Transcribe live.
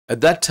At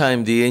that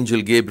time, the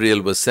angel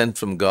Gabriel was sent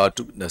from God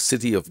to a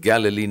city of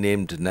Galilee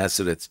named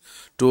Nazareth,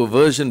 to a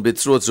virgin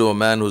betrothed to a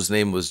man whose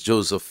name was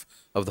Joseph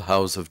of the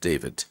house of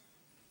David.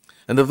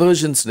 And the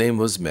virgin's name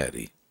was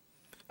Mary.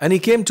 And he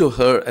came to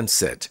her and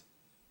said,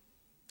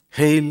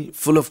 Hail,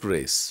 full of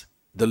grace,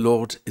 the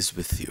Lord is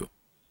with you.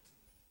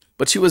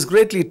 But she was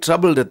greatly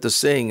troubled at the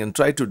saying and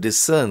tried to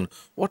discern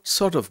what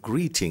sort of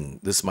greeting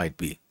this might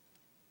be.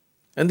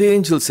 And the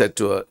angel said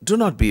to her, Do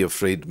not be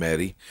afraid,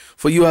 Mary,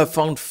 for you have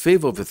found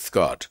favor with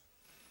God.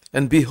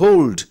 And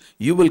behold,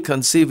 you will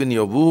conceive in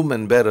your womb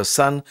and bear a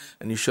son,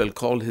 and you shall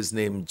call his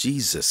name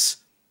Jesus.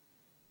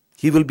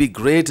 He will be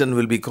great and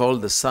will be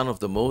called the Son of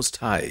the Most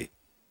High.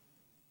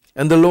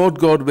 And the Lord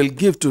God will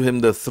give to him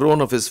the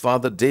throne of his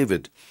father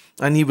David,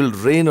 and he will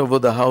reign over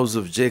the house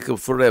of Jacob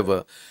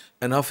forever,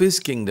 and of his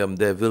kingdom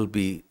there will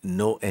be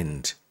no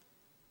end.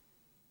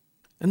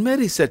 And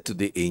Mary said to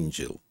the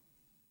angel,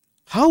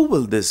 How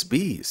will this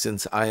be,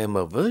 since I am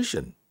a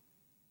virgin?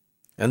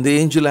 And the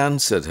angel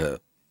answered her,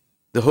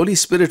 The Holy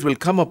Spirit will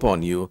come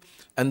upon you,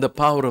 and the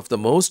power of the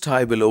Most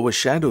High will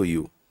overshadow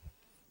you.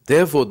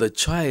 Therefore the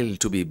child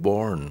to be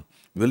born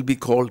will be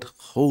called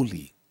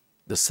Holy,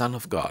 the Son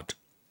of God.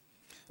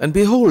 And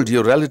behold,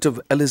 your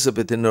relative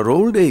Elizabeth in her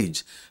old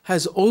age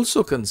has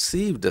also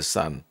conceived a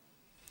son.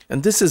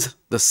 And this is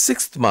the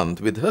 6th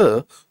month with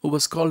her who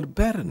was called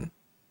barren.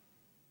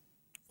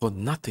 For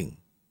nothing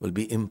will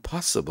be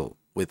impossible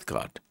with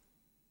God.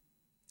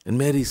 And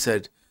Mary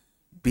said,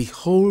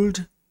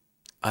 Behold,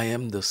 I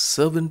am the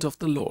servant of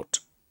the Lord.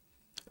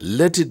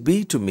 Let it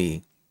be to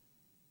me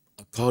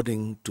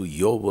according to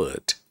your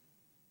word.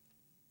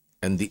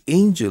 And the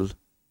angel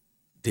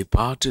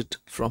departed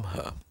from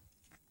her.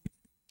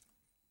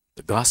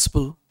 The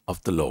Gospel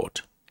of the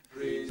Lord.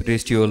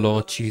 Praise to you,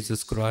 Lord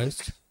Jesus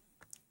Christ.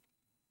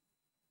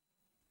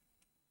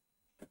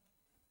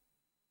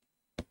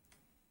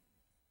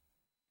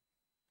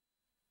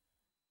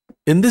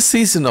 In this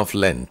season of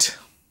Lent,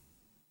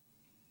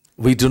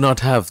 we do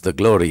not have the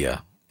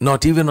Gloria,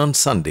 not even on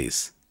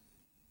Sundays,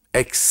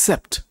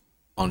 except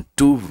on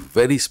 2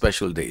 very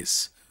special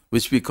days,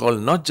 which we call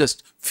not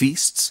just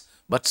feasts,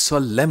 but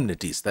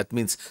solemnities. That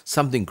means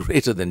something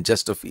greater than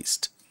just a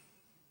feast.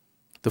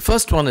 The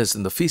first one is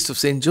in the Feast of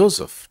St.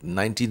 Joseph,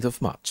 19th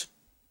of March.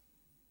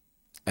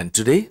 And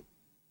today,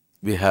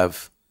 we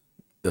have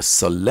the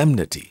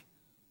solemnity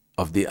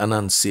of the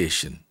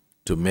Annunciation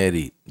to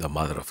Mary, the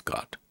Mother of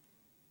God.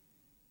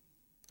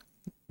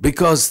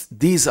 Because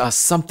these are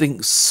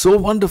something so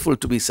wonderful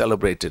to be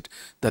celebrated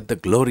that the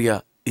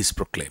Gloria is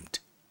proclaimed.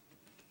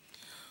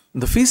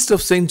 The Feast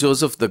of St.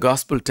 Joseph, the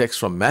Gospel text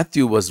from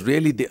Matthew, was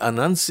really the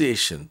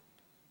Annunciation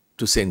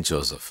to St.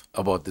 Joseph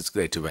about this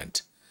great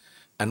event.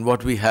 And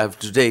what we have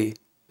today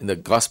in the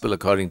Gospel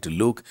according to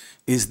Luke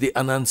is the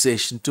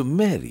Annunciation to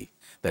Mary,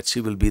 that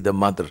she will be the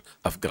Mother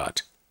of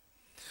God.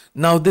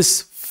 Now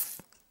this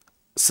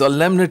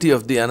solemnity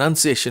of the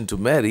Annunciation to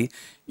Mary,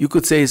 you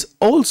could say, is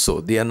also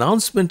the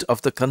announcement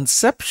of the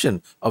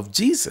conception of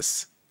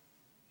Jesus.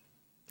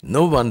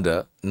 No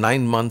wonder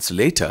 9 months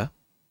later,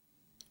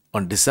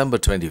 on December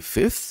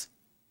 25th,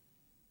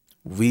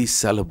 we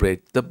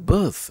celebrate the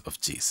birth of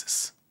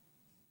Jesus.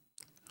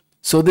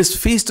 So this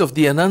Feast of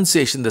the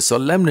Annunciation, the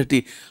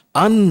solemnity,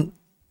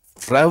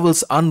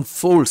 unfolds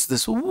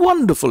this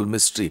wonderful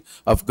mystery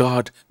of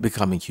God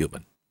becoming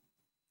human.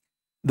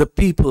 The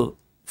people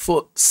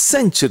for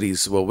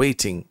centuries were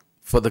waiting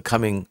for the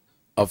coming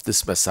of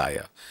this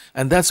Messiah.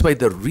 And that's why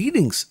the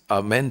readings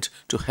are meant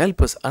to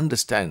help us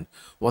understand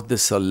what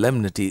this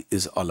solemnity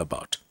is all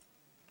about.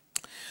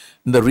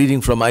 In the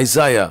reading from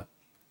Isaiah,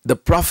 the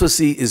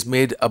prophecy is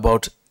made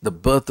about the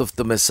birth of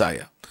the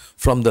Messiah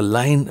from the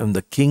line and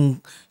the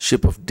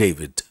kingship of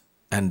David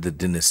and the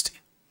dynasty.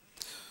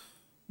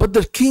 But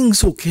the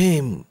kings who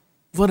came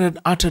were an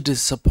utter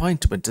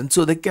disappointment, and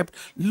so they kept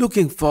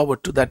looking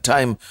forward to that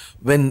time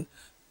when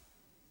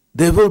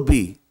there will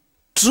be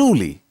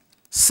truly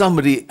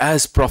somebody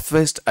as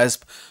professed, as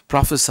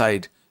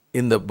prophesied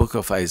in the book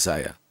of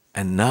Isaiah.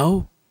 And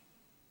now,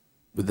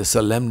 with the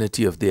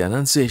solemnity of the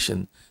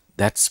Annunciation,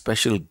 that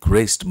special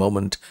graced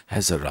moment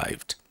has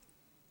arrived.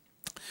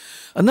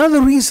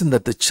 Another reason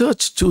that the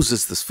church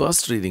chooses this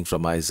first reading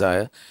from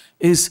Isaiah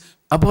is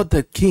about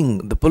the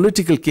king, the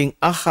political king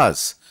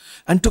Ahaz,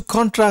 and to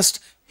contrast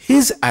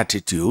his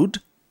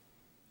attitude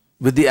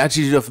with the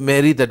attitude of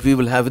Mary that we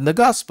will have in the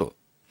Gospel.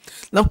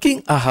 Now,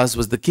 King Ahaz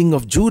was the king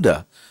of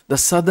Judah, the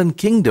southern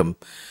kingdom,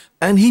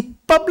 and he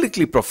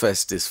publicly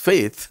professed his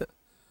faith,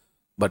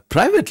 but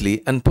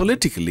privately and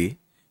politically,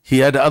 he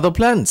had other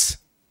plans.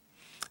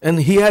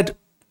 And he had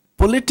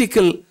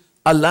political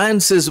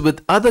alliances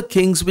with other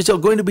kings which are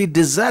going to be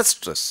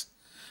disastrous.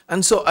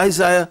 And so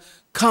Isaiah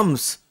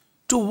comes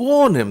to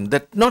warn him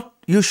that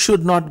you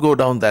should not go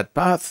down that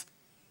path.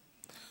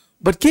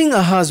 But King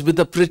Ahaz, with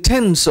the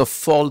pretense of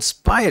false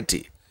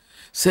piety,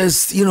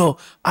 says,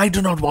 I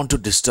do not want to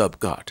disturb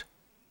God.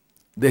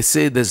 They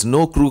say there's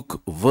no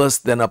crook worse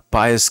than a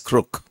pious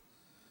crook.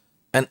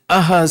 And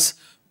Ahaz,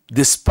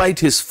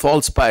 despite his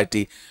false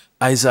piety,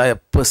 Isaiah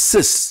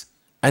persists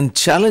and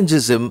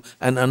challenges him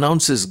and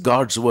announces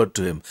God's word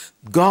to him.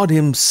 God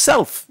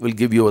himself will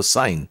give you a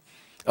sign.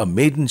 A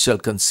maiden shall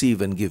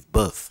conceive and give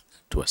birth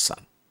to a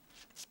son.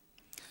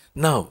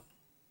 Now,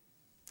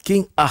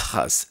 King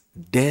Ahaz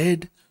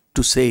dared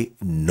to say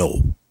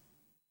no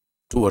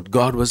to what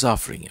God was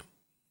offering him.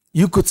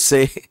 You could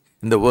say,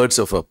 in the words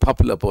of a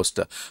popular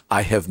poster,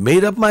 I have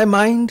made up my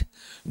mind.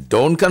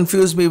 Don't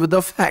confuse me with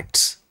the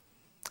facts.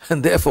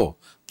 And therefore,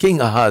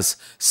 King Ahaz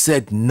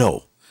said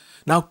no.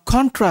 Now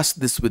contrast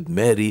this with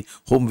Mary,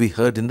 whom we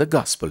heard in the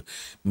gospel.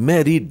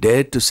 Mary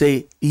dared to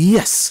say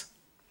yes.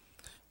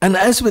 And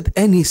as with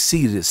any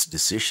serious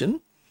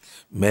decision,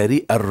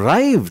 Mary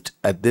arrived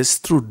at this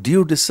through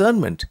due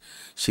discernment.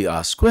 She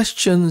asked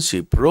questions,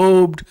 she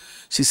probed,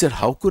 she said,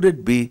 how could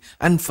it be?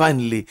 And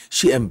finally,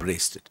 she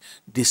embraced it.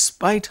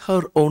 Despite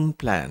her own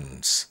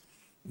plans,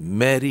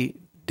 Mary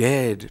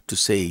dared to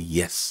say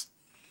yes.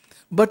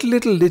 But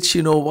little did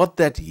she know what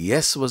that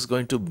yes was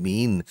going to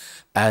mean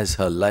as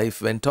her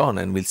life went on,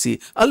 and we'll see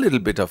a little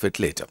bit of it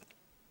later.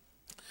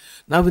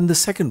 Now, in the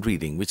second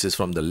reading, which is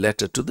from the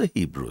letter to the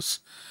Hebrews,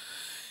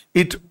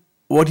 it,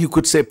 what you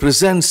could say,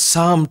 presents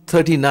Psalm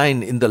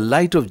 39 in the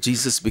light of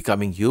Jesus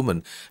becoming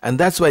human. And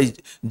that's why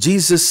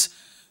Jesus,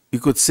 you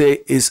could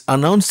say, is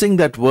announcing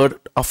that word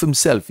of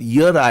himself.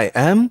 Here I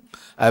am,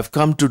 I've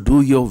come to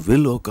do your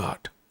will, O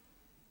God.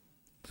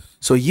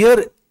 So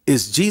here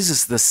is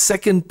Jesus,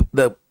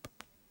 the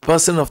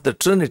person of the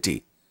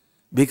Trinity,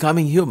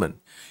 becoming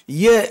human.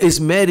 Here is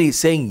Mary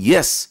saying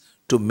yes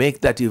to make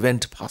that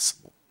event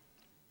possible.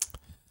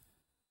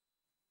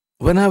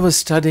 When I was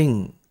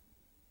studying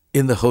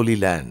in the Holy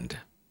Land,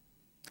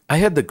 I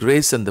had the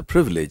grace and the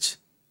privilege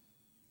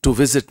to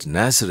visit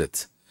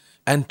Nazareth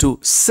and to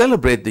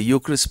celebrate the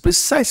Eucharist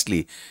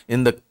precisely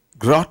in the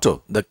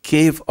grotto, the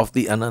cave of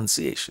the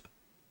Annunciation.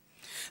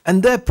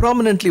 And there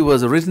prominently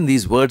was written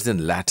these words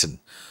in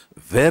Latin,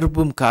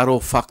 verbum caro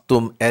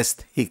factum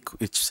est hic,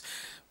 which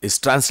is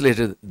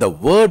translated, the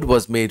word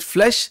was made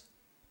flesh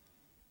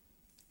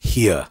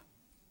here.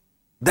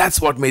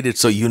 That's what made it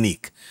so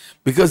unique,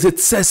 because it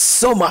says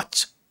so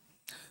much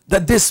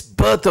that this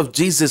birth of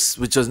Jesus,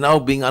 which was now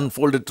being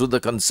unfolded through the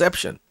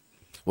conception,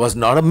 was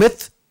not a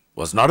myth,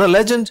 was not a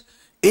legend,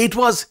 it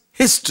was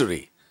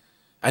history.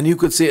 And you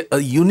could say a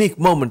unique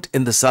moment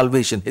in the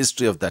salvation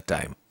history of that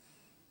time.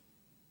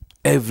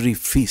 Every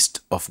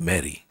feast of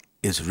Mary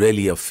is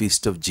really a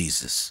feast of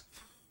Jesus.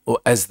 Or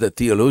as the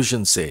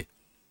theologians say,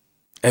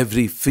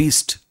 every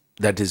feast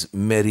that is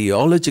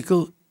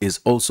Mariological is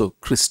also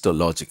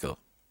Christological.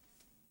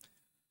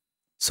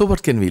 So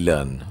what can we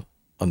learn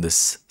on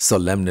this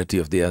solemnity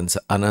of the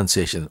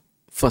Annunciation?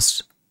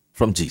 First,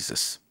 from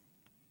Jesus.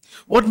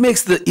 What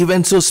makes the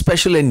event so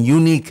special and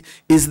unique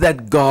is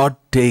that God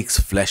takes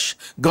flesh.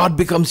 God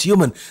becomes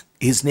human.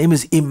 His name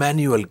is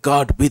Emmanuel,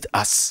 God with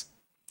us.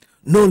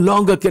 No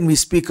longer can we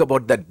speak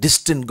about that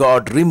distant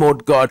God,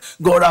 remote God,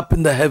 God up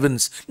in the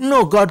heavens.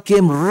 No, God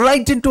came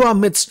right into our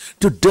midst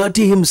to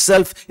dirty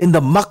himself in the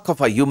muck of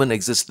our human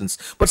existence.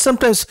 But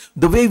sometimes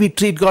the way we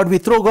treat God, we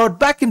throw God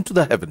back into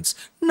the heavens.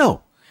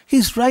 No,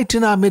 he's right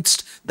in our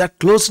midst, that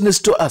closeness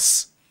to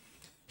us.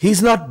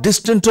 He's not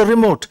distant or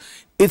remote.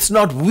 It's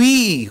not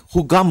we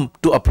who come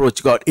to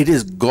approach God. It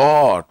is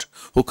God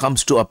who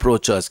comes to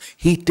approach us.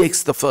 He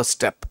takes the first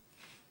step.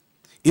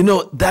 You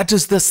know, that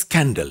is the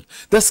scandal.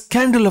 The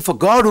scandal of a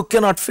God who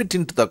cannot fit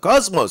into the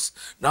cosmos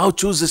now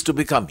chooses to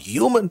become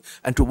human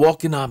and to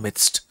walk in our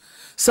midst.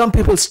 Some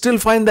people still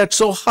find that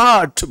so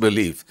hard to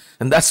believe.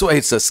 And that's why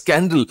it's a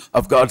scandal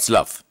of God's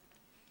love.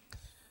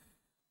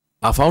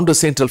 Our founder,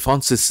 St.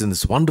 Alphonsus, in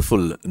this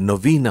wonderful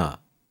novena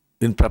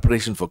in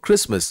preparation for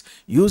Christmas,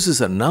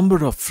 uses a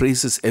number of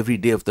phrases every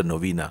day of the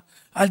novena.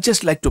 I'd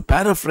just like to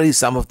paraphrase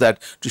some of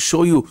that to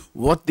show you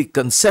what the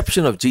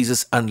conception of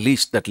Jesus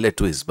unleashed that led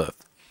to his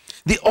birth.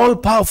 The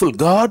all-powerful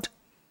God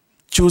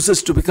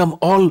chooses to become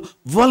all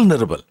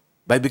vulnerable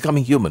by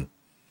becoming human.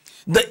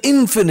 The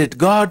infinite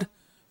God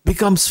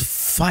becomes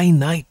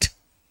finite.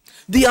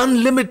 The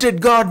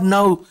unlimited God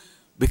now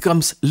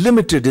becomes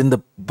limited in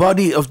the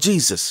body of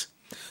Jesus.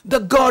 The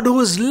God who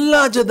is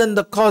larger than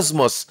the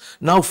cosmos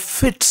now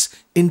fits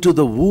into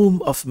the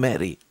womb of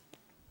Mary.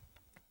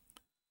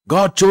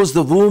 God chose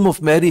the womb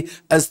of Mary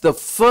as the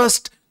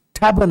first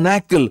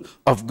tabernacle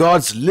of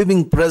God's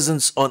living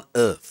presence on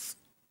earth.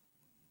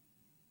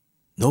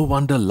 No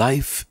wonder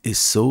life is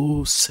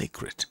so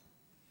sacred.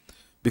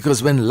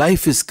 Because when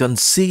life is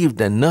conceived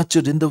and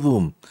nurtured in the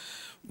womb,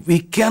 we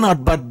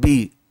cannot but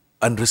be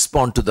and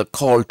respond to the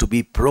call to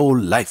be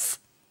pro-life.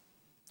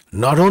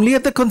 Not only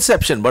at the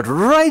conception, but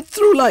right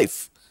through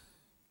life,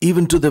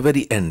 even to the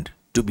very end,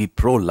 to be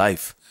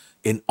pro-life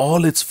in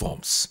all its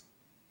forms.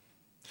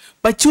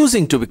 By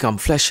choosing to become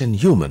flesh and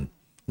human,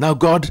 now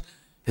God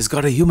has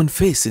got a human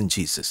face in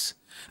Jesus.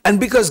 And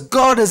because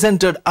God has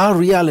entered our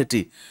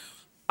reality,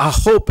 our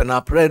hope and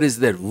our prayer is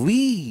that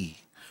we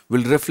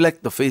will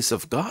reflect the face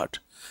of God.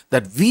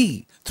 That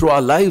we, through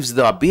our lives,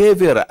 our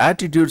behavior, our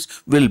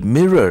attitudes, will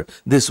mirror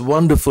this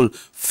wonderful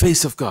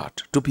face of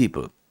God to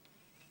people.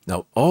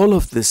 Now, all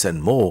of this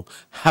and more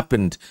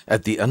happened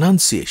at the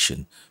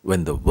Annunciation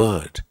when the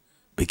Word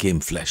became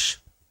flesh.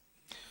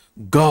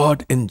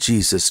 God in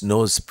Jesus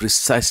knows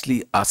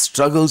precisely our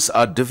struggles,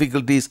 our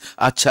difficulties,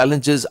 our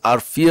challenges, our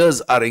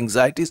fears, our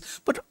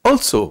anxieties, but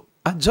also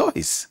our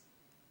joys.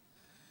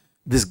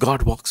 This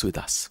God walks with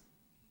us.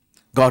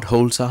 God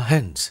holds our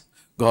hands.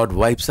 God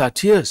wipes our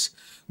tears.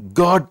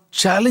 God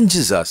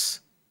challenges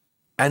us.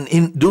 And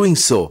in doing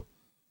so,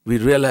 we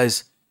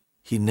realize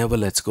He never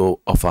lets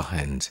go of our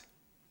hand.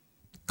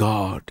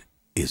 God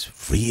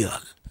is real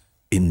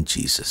in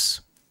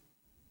Jesus.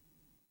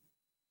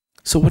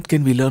 So what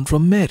can we learn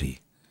from Mary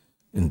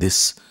in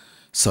this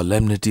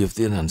solemnity of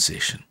the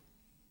Annunciation?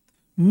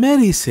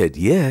 Mary said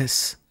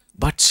yes,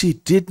 but she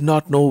did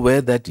not know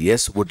where that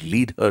yes would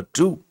lead her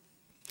to.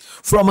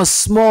 From a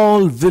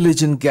small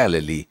village in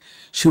Galilee,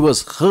 she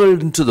was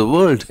hurled into the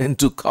world,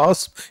 into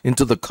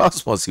the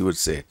cosmos, you would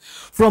say.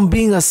 From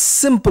being a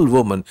simple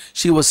woman,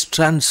 she was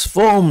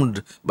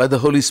transformed by the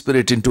Holy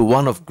Spirit into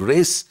one of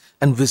grace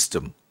and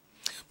wisdom.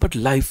 But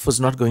life was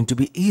not going to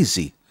be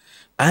easy.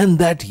 And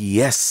that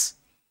yes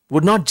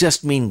would not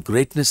just mean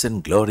greatness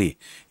and glory,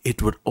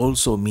 it would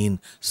also mean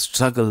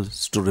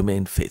struggles to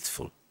remain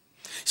faithful.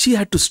 She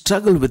had to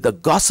struggle with the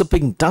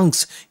gossiping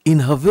tongues in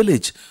her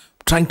village,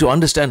 trying to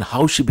understand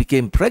how she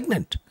became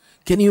pregnant.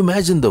 Can you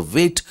imagine the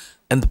weight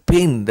and the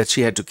pain that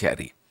she had to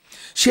carry?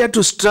 She had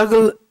to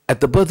struggle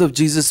at the birth of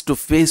Jesus to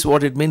face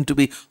what it meant to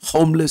be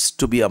homeless,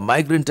 to be a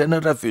migrant and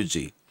a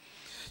refugee.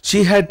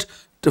 She had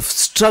to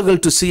struggle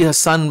to see her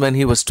son when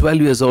he was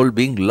 12 years old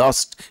being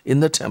lost in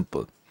the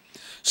temple.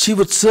 She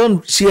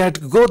had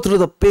to go through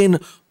the pain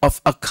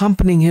of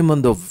accompanying him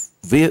on the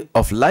way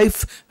of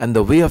life and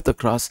the way of the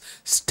cross,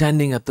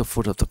 standing at the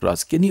foot of the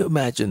cross. Can you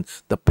imagine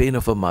the pain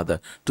of a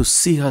mother to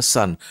see her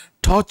son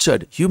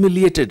tortured,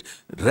 humiliated,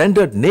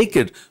 rendered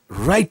naked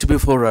right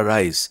before her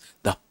eyes?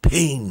 The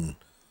pain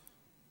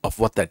of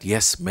what that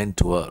yes meant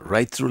to her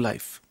right through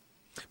life.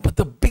 But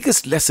the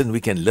biggest lesson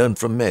we can learn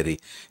from Mary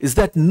is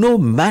that no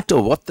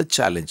matter what the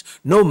challenge,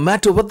 no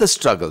matter what the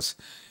struggles,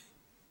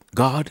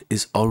 God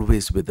is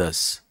always with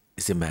us,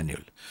 is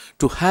Emmanuel.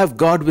 To have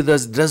God with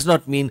us does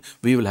not mean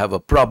we will have a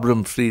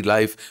problem-free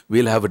life,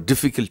 we'll have a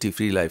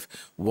difficulty-free life.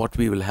 What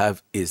we will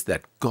have is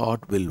that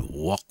God will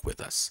walk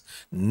with us,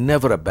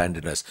 never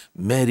abandon us.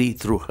 Mary,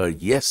 through her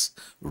yes,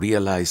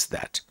 realized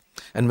that.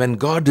 And when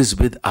God is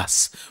with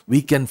us,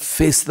 we can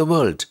face the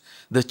world,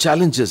 the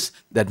challenges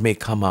that may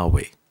come our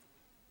way.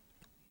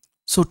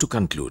 So to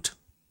conclude,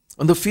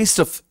 on the Feast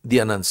of the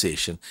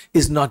Annunciation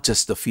is not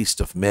just the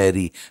Feast of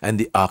Mary and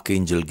the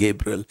Archangel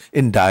Gabriel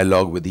in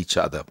dialogue with each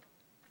other.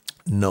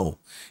 No,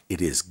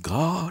 it is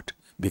God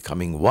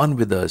becoming one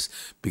with us,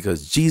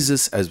 because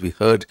Jesus, as we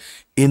heard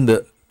in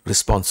the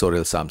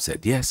responsorial psalm,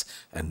 said yes,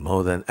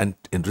 and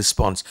in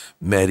response,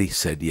 Mary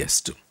said yes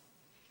too.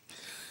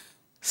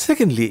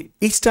 Secondly,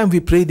 each time we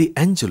pray the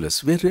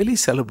Angelus, we're really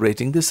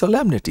celebrating the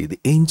solemnity. The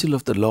angel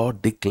of the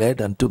Lord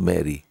declared unto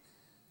Mary.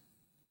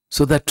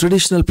 So that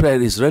traditional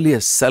prayer is really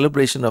a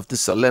celebration of the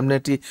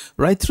solemnity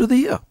right through the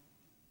year.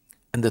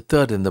 And the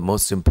third and the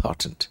most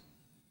important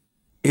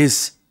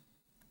is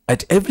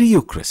at every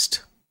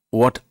Eucharist,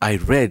 what I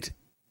read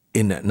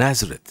in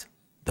Nazareth,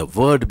 the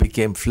Word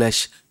became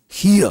flesh,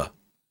 here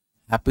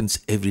happens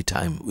every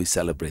time we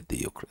celebrate the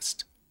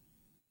Eucharist.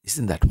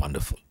 Isn't that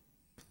wonderful?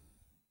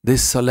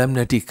 This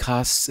solemnity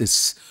casts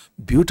its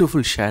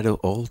beautiful shadow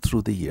all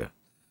through the year.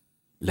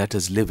 Let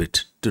us live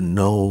it to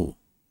know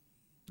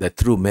that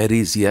through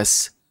Mary's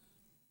yes,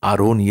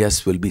 our own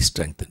yes will be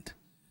strengthened,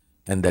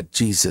 and that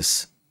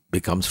Jesus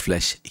becomes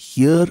flesh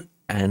here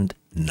and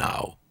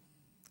now.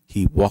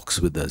 He walks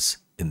with us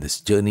in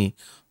this journey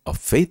of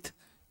faith,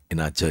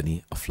 in our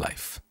journey of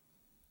life.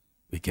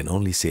 We can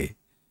only say,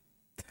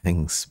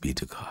 thanks be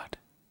to God.